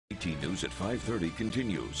18 News at 5:30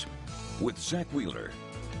 continues with Zach Wheeler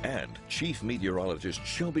and Chief Meteorologist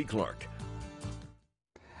Shelby Clark.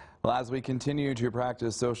 Well, as we continue to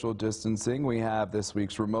practice social distancing, we have this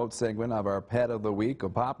week's remote segment of our Pet of the Week, a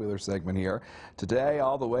popular segment here. Today,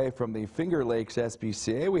 all the way from the Finger Lakes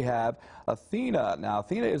SPCA, we have Athena. Now,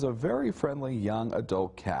 Athena is a very friendly young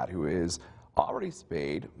adult cat who is already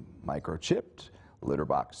spayed, microchipped, litter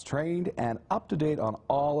box trained, and up to date on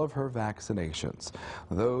all of her vaccinations.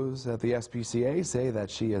 Those at the SPCA say that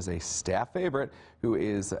she is a staff favorite who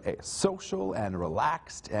is social and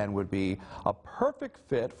relaxed and would be a perfect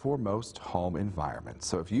fit for most home environments.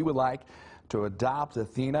 So if you would like to adopt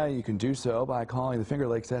Athena, you can do so by calling the Finger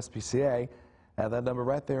Lakes SPCA at that number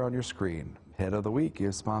right there on your screen. Pet of the Week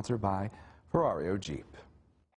is sponsored by Ferrario Jeep.